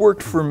just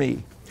worked for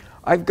me.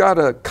 I've got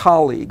a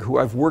colleague who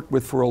I've worked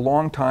with for a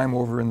long time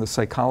over in the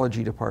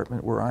psychology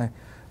department where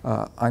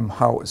I'm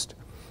housed.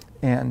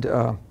 And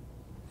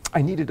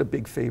I needed a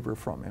big favor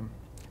from him.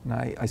 And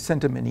I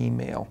sent him an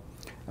email.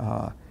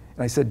 And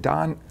I said,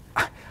 Don,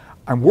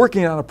 I'm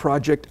working on a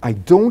project. I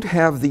don't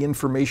have the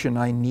information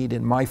I need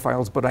in my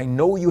files, but I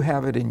know you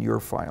have it in your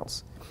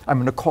files. I'm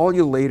going to call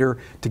you later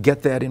to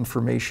get that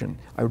information.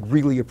 I would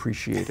really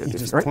appreciate it. You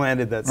just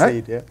planted that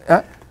seed,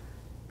 yeah.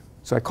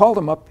 So I called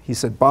him up. He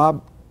said,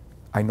 Bob,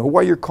 I know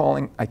why you're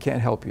calling. I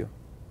can't help you.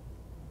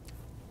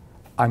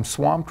 I'm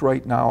swamped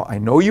right now. I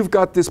know you've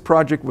got this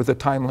project with a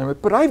time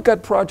limit, but I've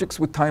got projects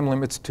with time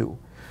limits too.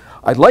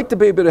 I'd like to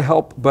be able to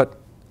help, but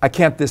I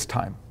can't this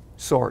time.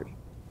 Sorry.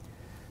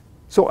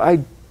 So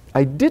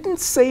I didn't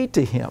say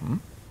to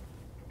him,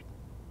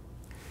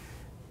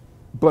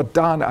 but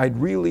Don, I'd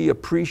really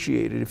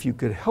appreciate it if you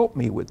could help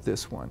me with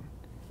this one.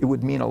 It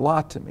would mean a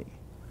lot to me.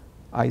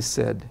 I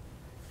said,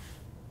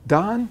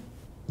 Don,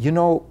 you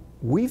know,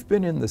 we've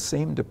been in the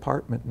same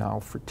department now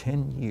for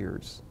 10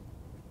 years.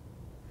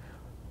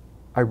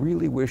 I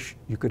really wish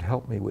you could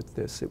help me with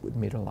this. It would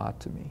mean a lot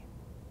to me.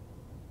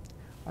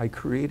 I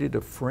created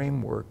a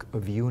framework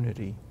of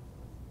unity.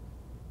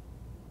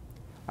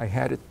 I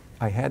had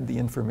the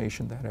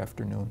information that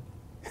afternoon.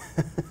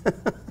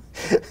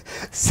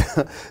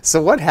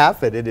 So what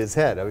happened in his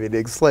head? I mean,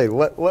 explain.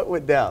 What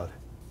went down?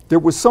 There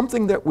was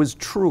something that was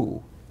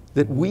true,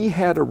 that we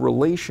had a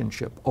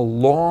relationship, a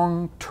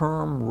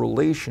long-term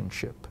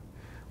relationship,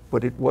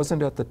 but it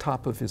wasn't at the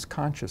top of his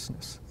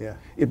consciousness. Yeah.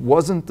 It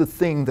wasn't the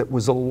thing that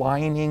was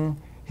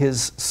aligning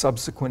his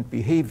subsequent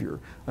behavior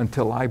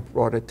until I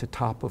brought it to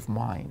top of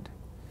mind.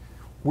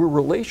 We're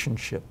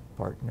relationship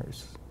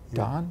partners,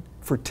 Don,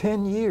 for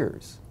 10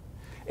 years.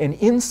 And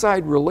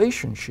inside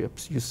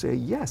relationships, you say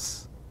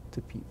yes to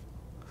people.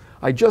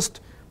 I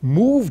just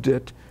moved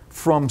it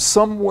from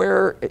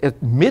somewhere at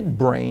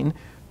midbrain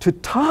to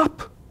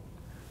top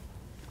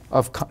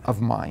of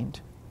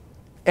mind.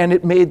 And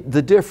it made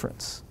the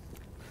difference.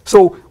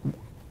 So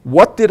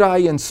what did I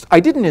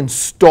didn't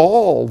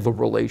install the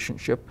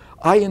relationship.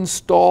 I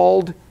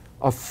installed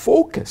a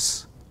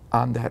focus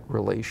on that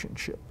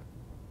relationship.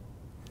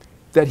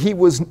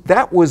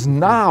 That was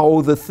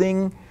now the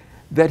thing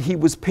that he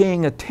was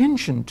paying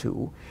attention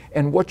to,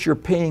 and what you're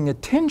paying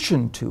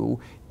attention to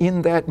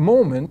in that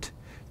moment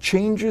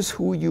changes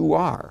who you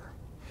are.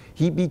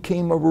 He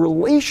became a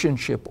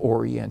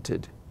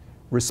relationship-oriented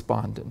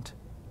respondent,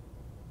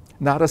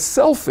 not a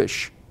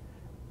selfish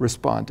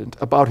respondent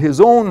about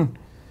his own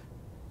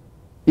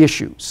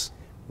issues.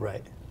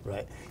 Right,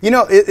 right. You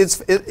know,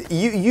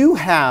 you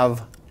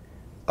have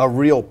a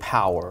real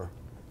power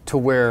to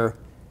where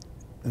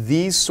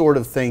these sort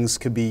of things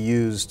could be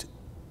used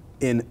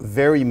in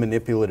very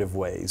manipulative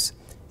ways.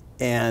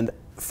 And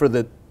for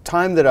the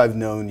time that I've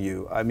known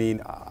you, I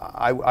mean,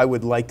 I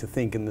would like to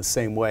think in the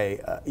same way.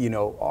 You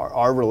know,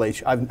 our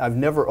relation, I've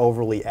never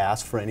overly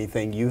asked for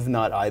anything. You've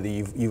not either.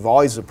 You've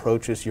always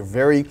approached us. You're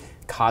very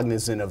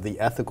cognizant of the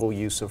ethical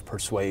use of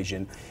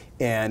persuasion.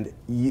 And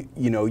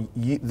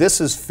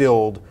this is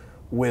filled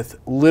with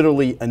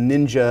literally a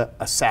ninja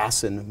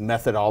assassin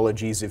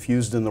methodologies if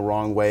used in the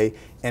wrong way,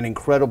 and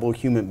incredible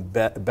human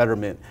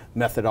betterment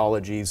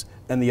methodologies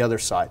on the other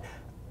side.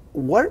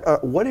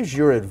 what is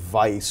your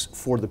advice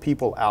for the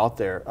people out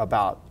there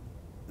about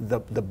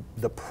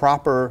the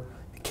proper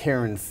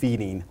care and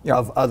feeding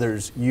of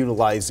others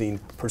utilizing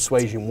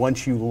persuasion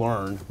once you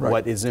learn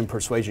what is in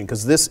persuasion?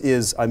 Because this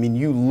is, I mean,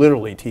 you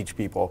literally teach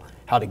people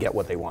how to get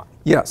what they want.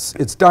 Yes,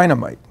 it's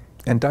dynamite.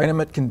 And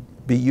dynamite can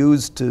be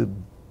used to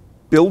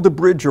build a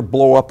bridge or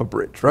blow up a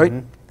bridge,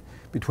 right?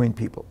 Between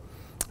people.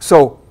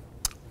 So,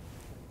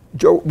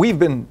 Joe, we've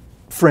been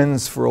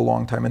friends for a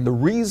long time, and the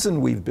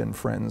reason we've been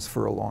friends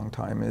for a long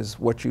time is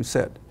what you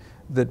said,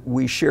 that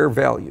we share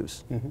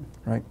values,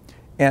 right?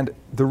 And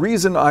the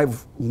reason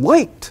I've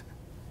liked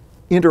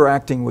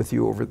interacting with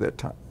you over that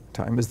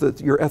time is that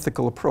your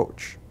ethical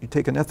approach. You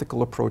take an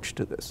ethical approach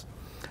to this.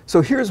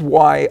 So here's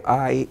why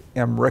I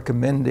am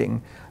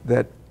recommending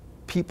that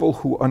people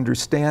who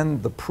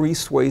understand the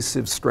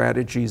persuasive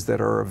strategies that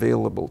are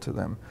available to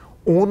them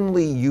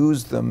only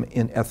use them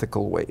in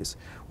ethical ways.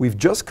 We've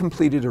just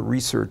completed a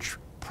research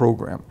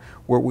program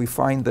where we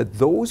find that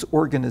those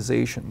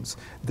organizations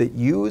that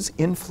use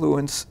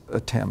influence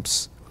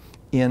attempts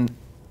in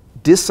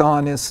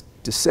dishonest,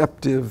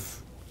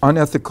 deceptive,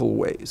 unethical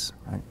ways,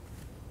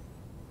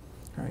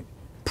 right,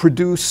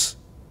 produce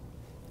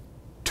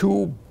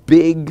two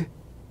big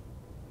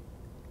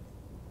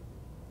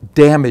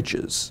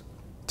damages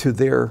to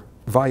their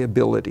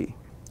viability.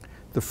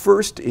 The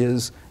first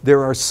is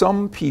there are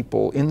some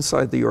people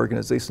inside the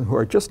organization who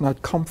are just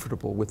not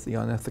comfortable with the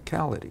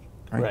unethicality.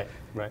 Right.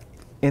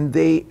 And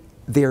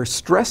they're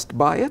stressed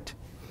by it,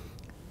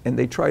 and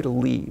they try to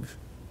leave.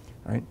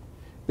 Right?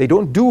 They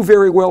don't do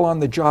very well on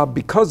the job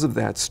because of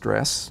that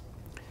stress.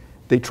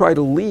 They try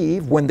to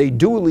leave. When they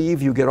do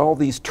leave, you get all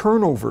these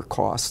turnover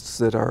costs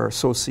that are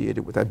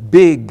associated with that,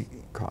 big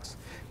cost.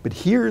 But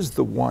here's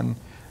the one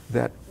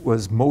that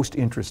was most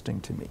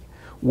interesting to me.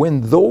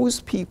 When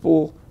those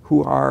people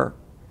who are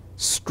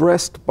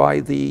stressed by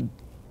the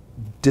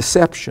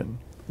deception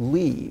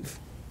leave,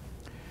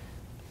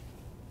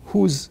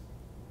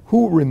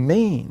 who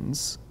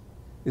remains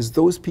is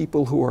those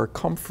people who are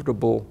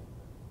comfortable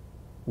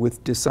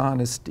with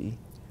dishonesty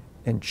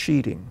and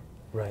cheating.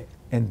 Right.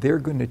 And they're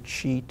going to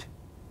cheat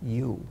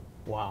you.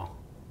 Wow.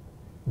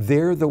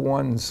 They're the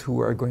ones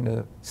who are going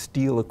to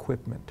steal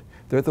equipment.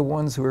 They're the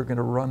ones who are going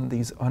to run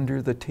these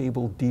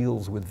under-the-table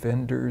deals with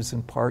vendors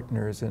and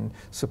partners and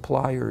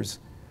suppliers.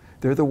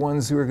 They're the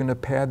ones who are going to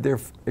pad their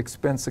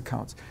expense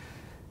accounts.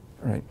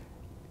 Right?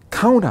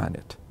 Count on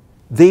it.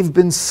 They've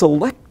been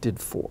selected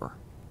for.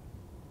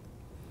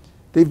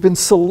 They've been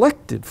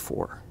selected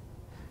for.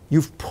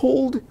 You've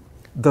pulled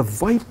the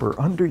viper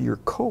under your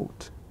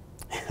coat.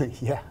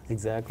 Yeah,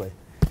 exactly.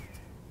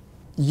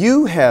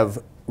 You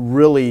have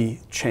really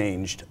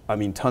changed, I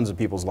mean, tons of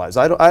people's lives.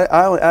 I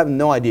have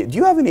no idea. Do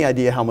you have any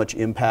idea how much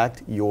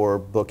impact your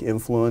book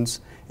Influence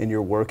and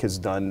your work has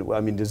done?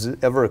 I mean, does it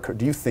ever occur?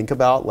 Do you think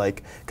about,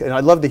 like, and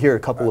I'd love to hear a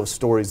couple of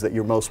stories that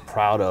you're most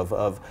proud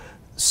of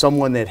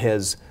someone that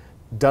has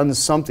done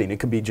something. It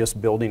could be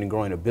just building and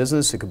growing a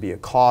business. It could be a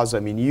cause. I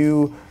mean,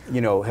 you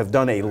know, have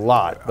done a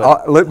lot.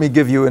 But let me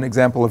give you an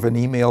example of an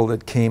email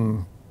that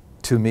came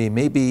to me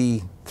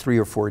maybe 3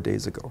 or 4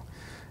 days ago.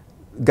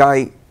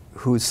 Guy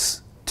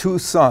whose 2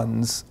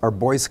 sons are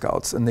Boy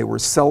Scouts, and they were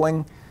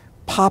selling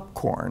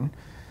popcorn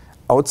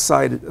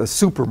outside a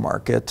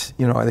supermarket.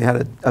 You know, they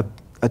had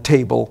a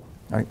table,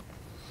 right?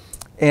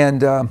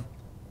 And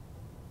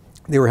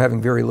they were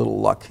having very little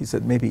luck. He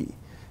said maybe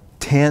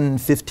 10,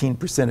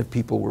 15% of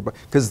people were,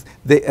 because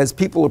as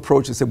people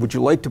approached, they said, would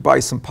you like to buy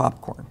some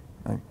popcorn?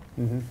 Right?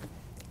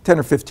 10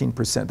 or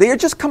 15%. They had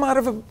just come out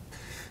of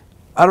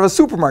a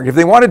supermarket. If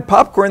they wanted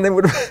popcorn, they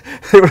would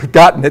have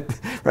gotten it,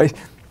 right?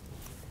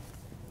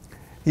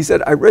 He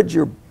said, I read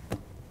your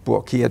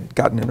book. He had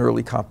gotten an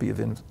early copy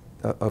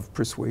of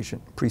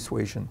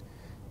Pre-Suasion.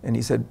 And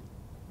he said,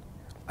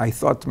 I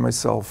thought to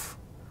myself,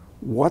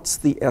 what's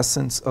the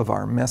essence of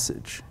our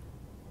message?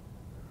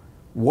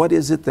 What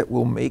is it that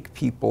will make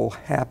people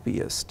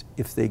happiest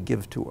if they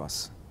give to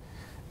us?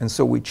 And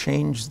so we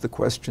changed the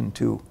question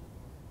to,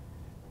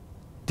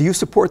 do you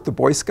support the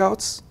Boy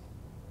Scouts?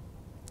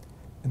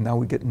 And now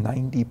we get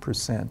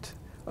 90%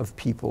 of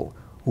people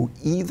who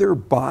either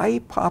buy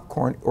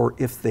popcorn, or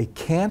if they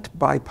can't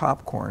buy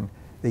popcorn,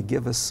 they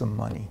give us some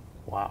money.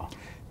 Wow.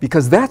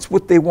 Because that's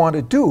what they want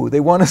to do.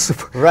 They want to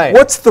support. Right.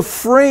 What's the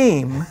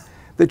frame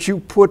that you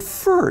put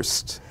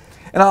first?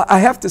 And I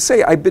have to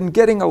say, I've been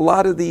getting a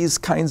lot of these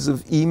kinds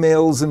of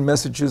emails and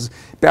messages,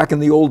 back in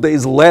the old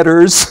days,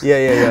 letters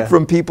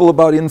from people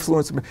about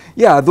influence.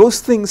 Yeah, those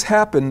things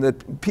happen,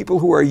 that people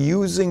who are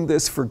using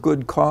this for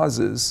good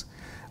causes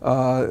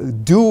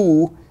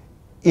do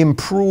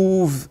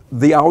improve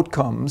the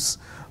outcomes,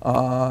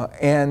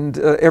 and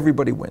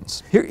everybody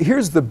wins.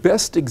 Here's the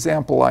best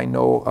example I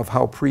know of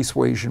how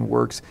persuasion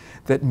works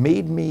that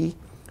made me,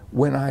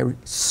 when I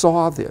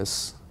saw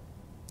this,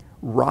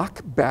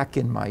 rock back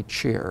in my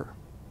chair.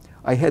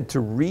 I had to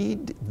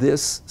read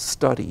this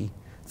study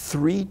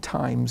 3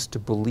 times to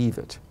believe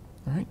it.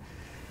 All right?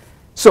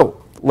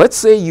 So let's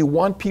say you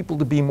want people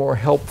to be more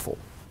helpful.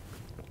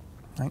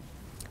 Right?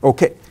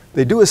 Okay,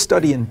 they do a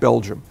study in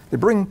Belgium. They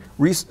bring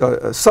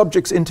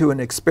subjects into an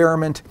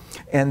experiment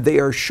and they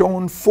are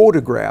shown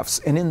photographs,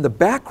 and in the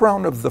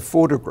background of the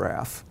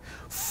photograph,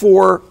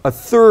 for a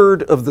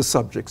third of the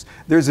subjects,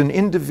 there's an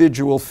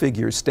individual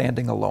figure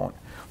standing alone.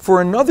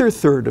 For another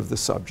third of the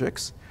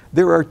subjects,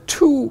 there are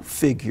two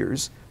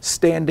figures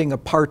standing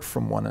apart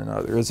from one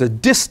another. There's a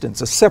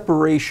distance, a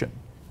separation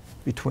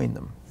between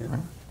them. Yeah. Right?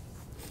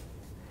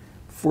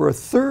 For a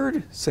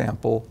third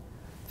sample,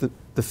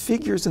 the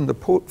figures in the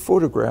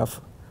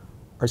photograph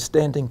are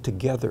standing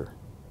together.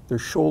 They're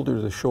shoulder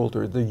to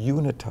shoulder. They're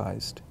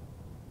unitized.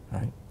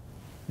 Right?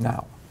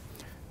 Now,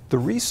 the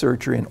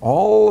researcher in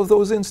all of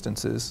those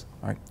instances,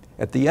 right,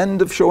 at the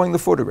end of showing the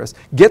photographs,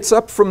 gets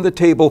up from the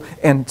table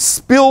and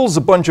spills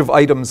a bunch of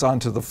items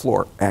onto the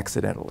floor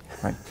accidentally.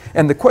 Right?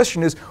 And the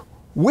question is,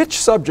 which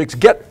subjects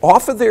get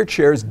off of their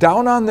chairs,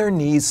 down on their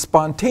knees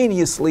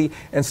spontaneously,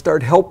 and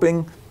start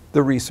helping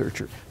the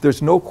researcher?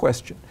 There's no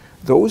question.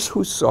 Those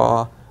who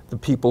saw the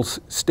people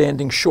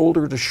standing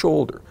shoulder to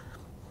shoulder,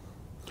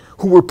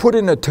 who were put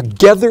in a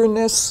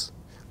togetherness,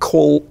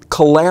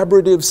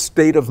 collaborative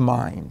state of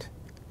mind,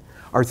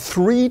 are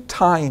 3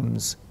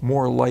 times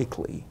more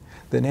likely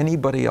than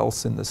anybody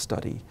else in the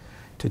study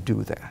to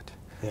do that.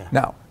 Yeah.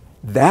 Now,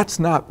 that's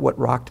not what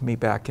rocked me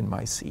back in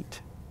my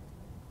seat.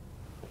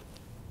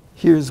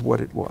 Here's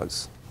what it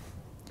was.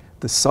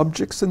 The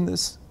subjects in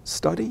this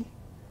study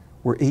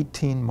were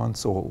 18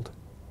 months old.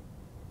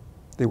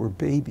 They were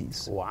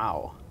babies.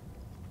 Wow.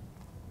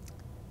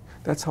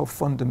 That's how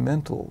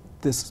fundamental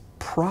this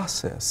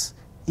process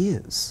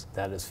is.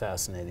 That is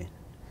fascinating.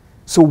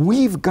 So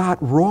we've got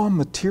raw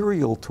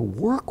material to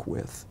work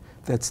with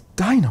that's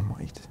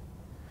dynamite.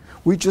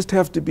 We just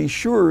have to be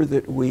sure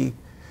that we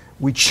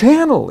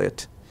channel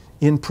it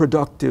in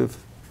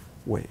productive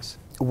ways.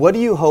 What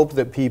do you hope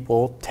that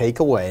people take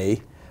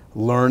away,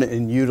 learn,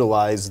 and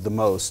utilize the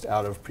most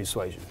out of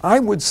Persuasion? I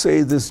would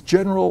say this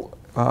general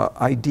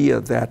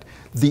idea that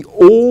the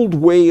old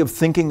way of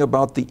thinking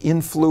about the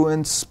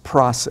influence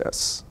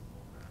process,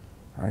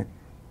 right,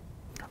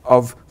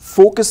 of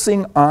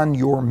focusing on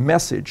your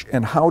message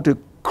and how to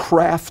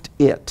craft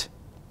it,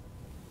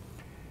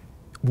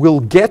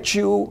 will get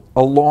you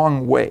a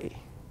long way.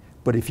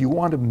 But if you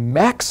want to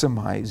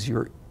maximize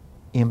your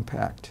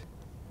impact,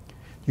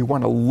 you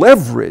want to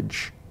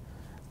leverage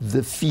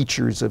the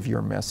features of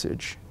your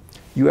message,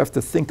 you have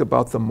to think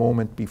about the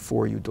moment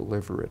before you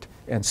deliver it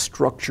and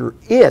structure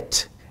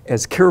it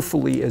as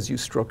carefully as you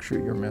structure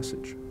your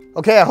message.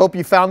 Okay, I hope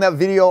you found that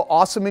video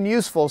awesome and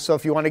useful. So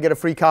if you want to get a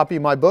free copy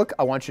of my book,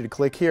 I want you to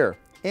click here.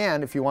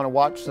 And if you want to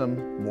watch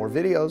some more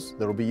videos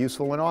that'll be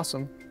useful and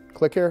awesome,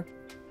 click here.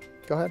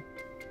 Go ahead.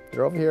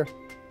 They're over here.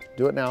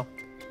 Do it now.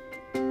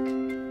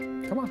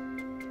 Come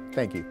on.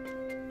 Thank you.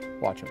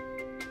 Watch them.